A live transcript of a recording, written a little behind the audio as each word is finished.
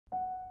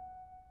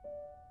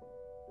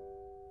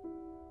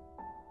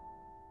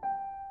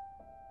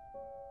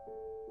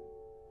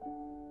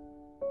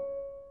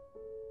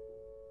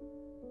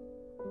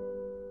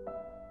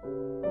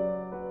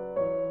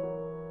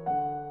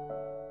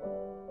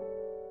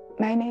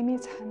My name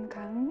is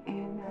Kang,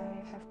 and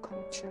I have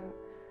come to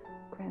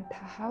Granta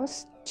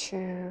House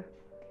to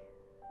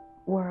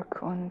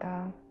work on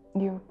the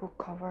new book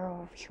cover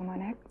of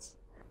Human Acts.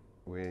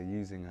 We're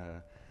using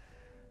her,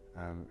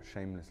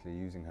 shamelessly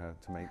using her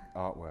to make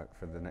artwork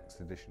for the next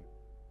edition.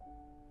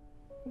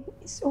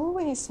 It's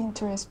always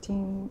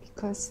interesting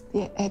because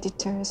the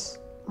editors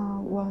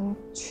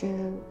want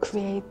to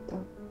create the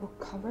book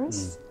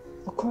covers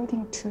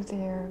according to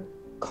their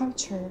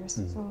cultures.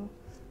 So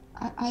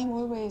I'm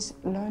always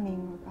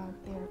learning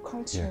about their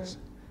culture. Yes.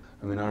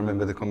 I mean, I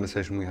remember the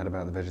conversation we had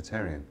about the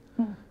vegetarian,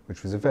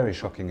 which was a very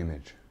shocking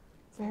image.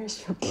 Very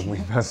shocking. When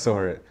we first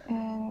saw it.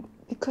 And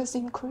because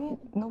in Korea,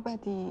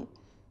 nobody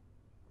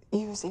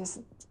uses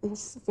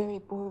this very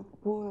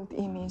bold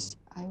image.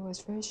 I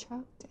was very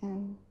shocked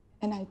and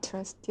I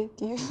trusted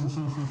you.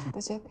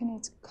 The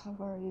Japanese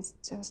cover is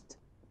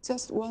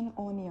just one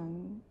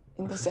onion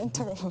in the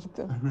center of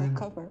the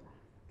cover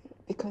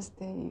because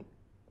they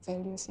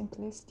value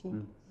simplicity.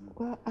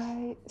 Well,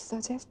 I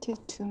suggested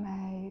to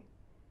my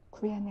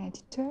Korean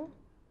editor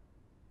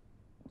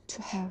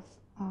to have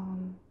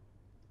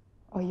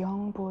a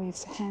young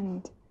boy's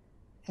hand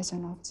as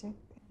an object.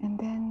 And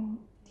then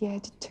the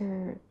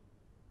editor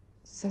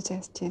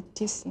suggested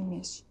this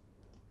image,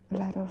 a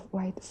lot of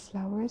white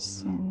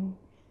flowers, and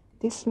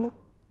this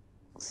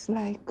looks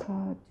like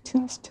a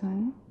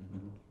tombstone,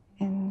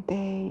 and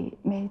they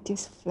made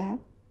this flag.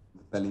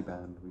 Belly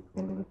band, we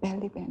call it.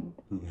 Belly band.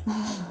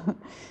 Yeah.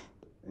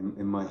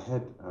 In my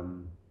head,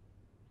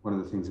 one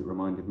of the things it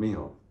reminded me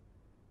of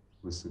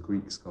was the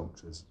Greek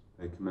sculptures.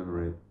 They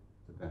commemorate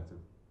the death of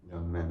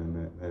young men,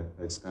 and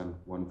they stand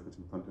one foot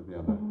in front of the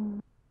other.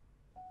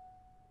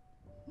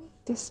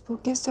 This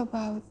book is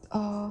about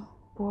a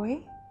boy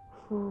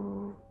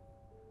who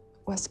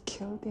was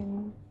killed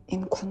in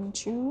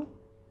Gwangju.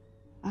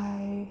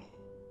 I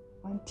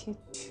wanted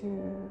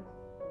to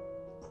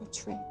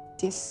portray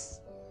this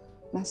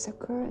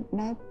massacre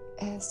not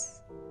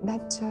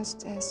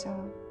just as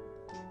a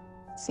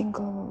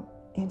single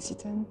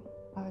incident,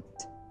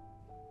 but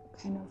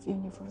kind of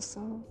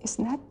universal. It's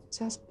not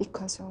just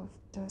because of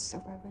the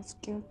survivor's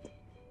guilt,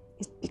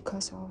 it's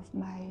because of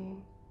my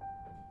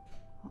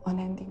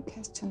unending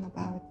question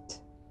about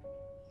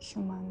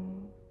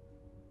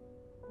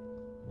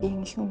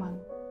being human.